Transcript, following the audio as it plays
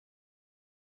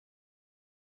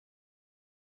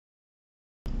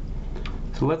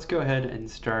So let's go ahead and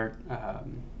start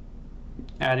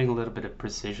adding a little bit of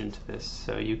precision to this.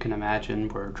 So you can imagine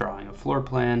we're drawing a floor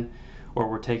plan, or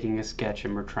we're taking a sketch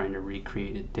and we're trying to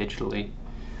recreate it digitally.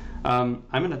 I'm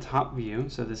in a top view,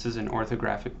 so this is an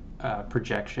orthographic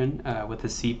projection with a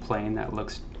C-plane that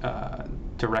looks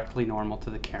directly normal to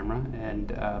the camera, and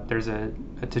there's a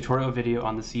tutorial video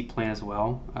on the C-plane as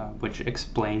well, which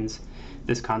explains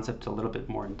this concept a little bit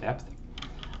more in depth.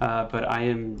 But I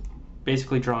am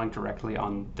basically drawing directly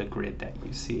on the grid that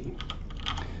you see.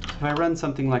 So if I run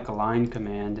something like a line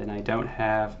command and I don't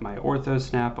have my ortho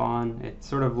snap on, it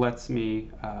sort of lets me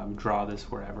draw this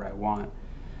wherever I want.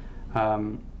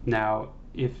 Now,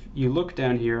 if you look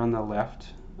down here on the left,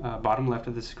 bottom left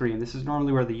of the screen, this is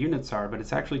normally where the units are, but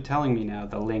it's actually telling me now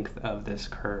the length of this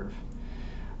curve.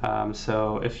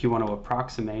 So if you want to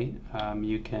approximate,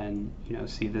 you can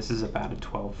see this is about a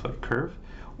 12-foot curve,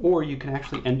 or you can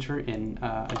actually enter in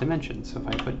a dimension. So if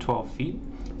I put 12 feet,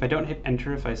 if I don't hit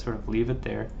enter, if I sort of leave it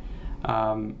there,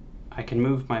 I can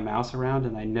move my mouse around,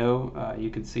 and I know you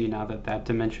can see now that that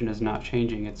dimension is not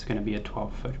changing. It's going to be a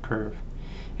 12-foot curve.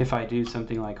 If I do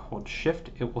something like hold shift,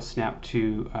 it will snap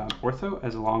to ortho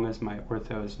as long as my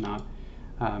ortho is not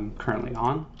currently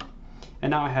on. And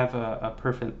now I have a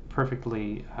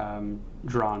perfectly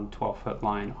drawn 12-foot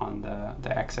line on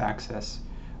the x-axis,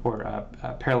 or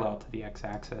parallel to the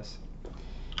x-axis.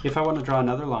 If I want to draw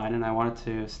another line and I want it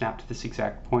to snap to this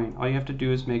exact point, all you have to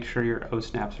do is make sure your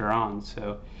O-snaps are on.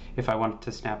 So if I want it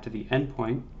to snap to the end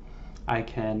point, I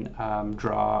can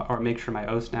draw or make sure my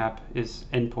O-snap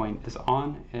endpoint is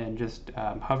on, and just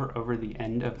hover over the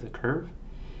end of the curve,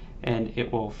 and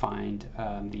it will find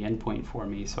the endpoint for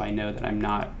me, so I know that I'm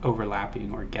not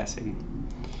overlapping or guessing.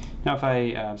 Now if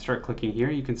I start clicking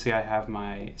here, you can see I have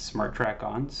my smart track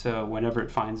on, so whenever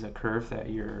it finds a curve that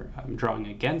you're drawing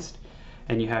against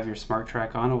and you have your smart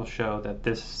track on, it will show that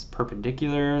this is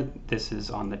perpendicular, this is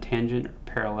on the tangent or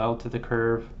parallel to the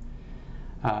curve.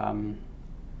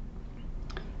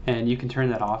 And you can turn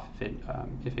that off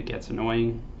if it gets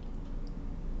annoying,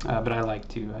 but I like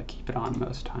to keep it on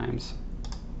most times.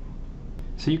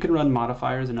 So you can run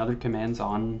modifiers and other commands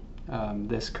on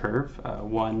this curve.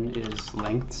 One is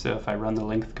length, so if I run the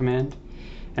length command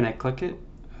and I click it,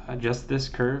 just this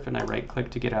curve, and I right click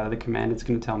to get out of the command, it's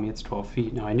going to tell me it's 12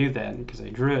 feet. Now I knew that because I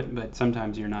drew it, but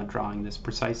sometimes you're not drawing this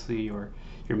precisely, or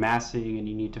you're massing and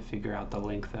you need to figure out the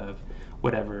length of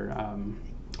whatever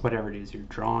it is you're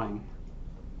drawing.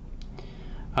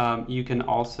 You can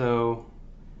also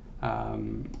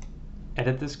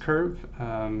edit this curve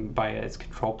by its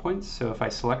control points. So if I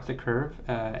select the curve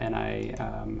and I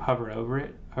hover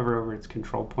over its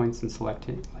control points and select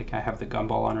it, like I have the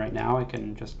gumball on right now, I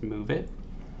can just move it.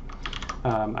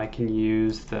 I can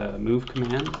use the move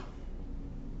command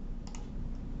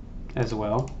as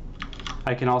well.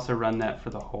 I can also run that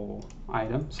for the whole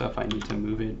item. So if I need to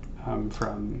move it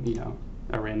from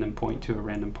a random point to a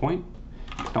random point,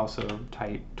 I can also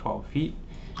type 12 feet,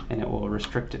 and it will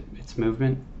restrict its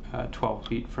movement 12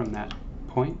 feet from that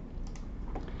point.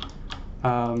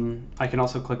 I can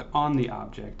also click on the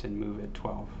object and move it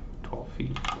 12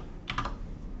 feet,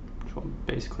 which will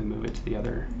basically move it to the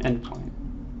other endpoint.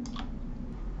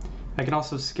 I can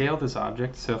also scale this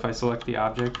object, so if I select the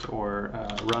object or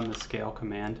run the scale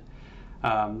command,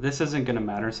 this isn't going to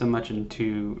matter so much in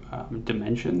two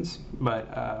dimensions, but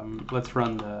let's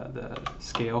run the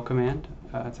scale command.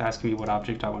 It's asking me what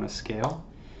object I want to scale,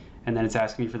 and then it's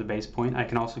asking me for the base point. I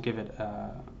can also give it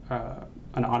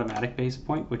an automatic base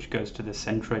point, which goes to the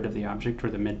centroid of the object, or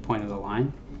the midpoint of the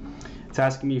line. It's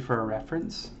asking me for a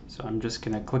reference, so I'm just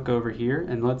going to click over here,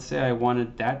 and let's say I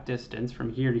wanted that distance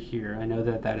from here to here. I know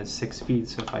that that is 6 feet,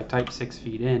 so if I type 6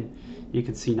 feet in, you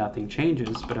can see nothing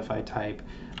changes, but if I type,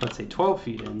 let's say 12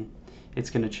 feet in, it's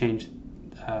going to change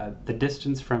the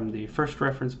distance from the first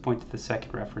reference point to the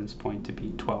second reference point to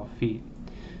be 12 feet.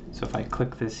 So if I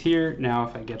click this here, now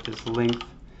if I get this length,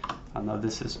 I'll know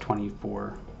this is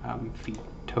 24 feet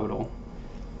total.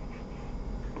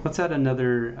 Let's add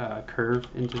another curve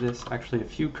into this, actually a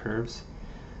few curves.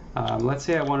 Let's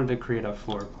say I wanted to create a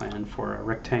floor plan for a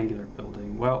rectangular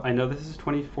building. Well, I know this is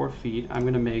 24 feet. I'm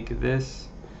going to make this,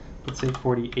 let's say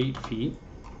 48 feet.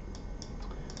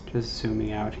 Just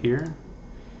zooming out here.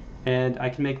 And I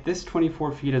can make this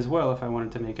 24 feet as well if I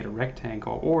wanted to make it a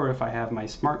rectangle, or if I have my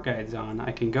smart guides on,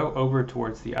 I can go over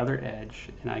towards the other edge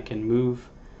and I can move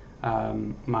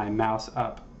my mouse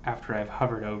up after I've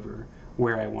hovered over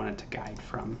where I want it to guide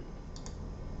from.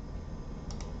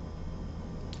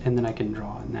 And then I can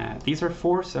draw on that. These are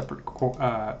 4 separate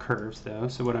curves though,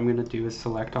 so what I'm going to do is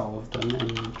select all of them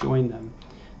and join them.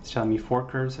 It's telling me 4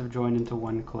 curves have joined into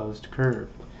one closed curve.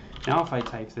 Now if I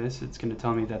type this, it's going to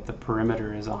tell me that the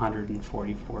perimeter is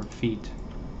 144 feet.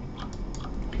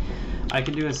 I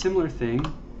can do a similar thing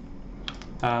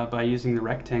by using the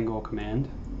rectangle command.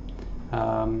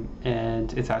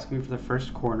 And it's asking me for the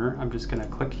first corner. I'm just going to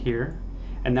click here.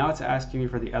 And now it's asking me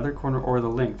for the other corner or the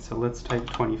length. So let's type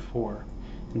 24.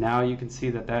 Now you can see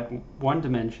that that one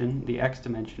dimension, the x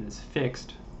dimension, is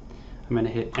fixed. I'm going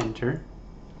to hit enter.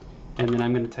 And then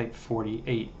I'm going to type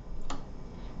 48.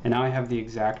 And now I have the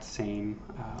exact same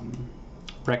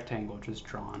rectangle, just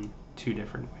drawn two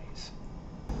different ways.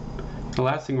 The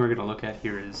last thing we're going to look at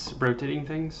here is rotating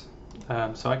things.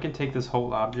 So I can take this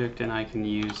whole object and I can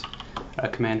use a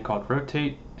command called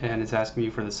rotate, and it's asking me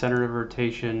for the center of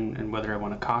rotation and whether I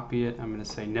want to copy it. I'm going to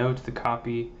say no to the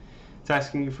copy. It's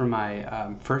asking me for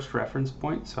my first reference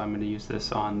point, so I'm going to use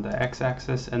this on the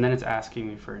x-axis, and then it's asking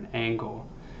me for an angle.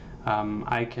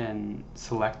 I can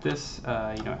select this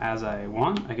as I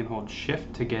want. I can hold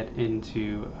shift to get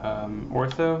into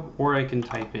ortho, or I can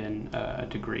type in a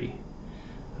degree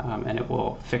and it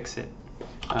will fix it.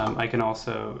 I can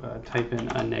also type in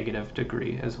a negative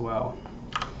degree as well.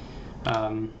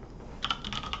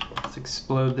 Let's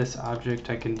explode this object.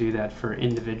 I can do that for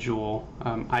individual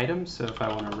items. So if I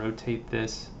want to rotate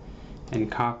this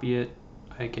and copy it,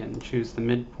 I can choose the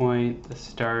midpoint, the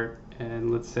start,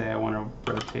 and let's say I want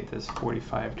to rotate this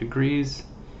 45 degrees.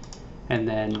 And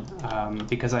then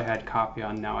because I had copy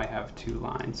on, now I have two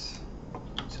lines.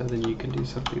 So then you can do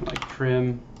something like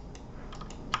trim,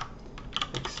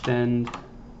 extend,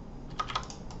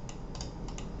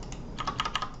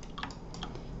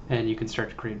 and you can start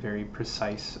to create very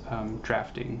precise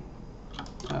drafting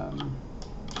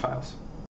files.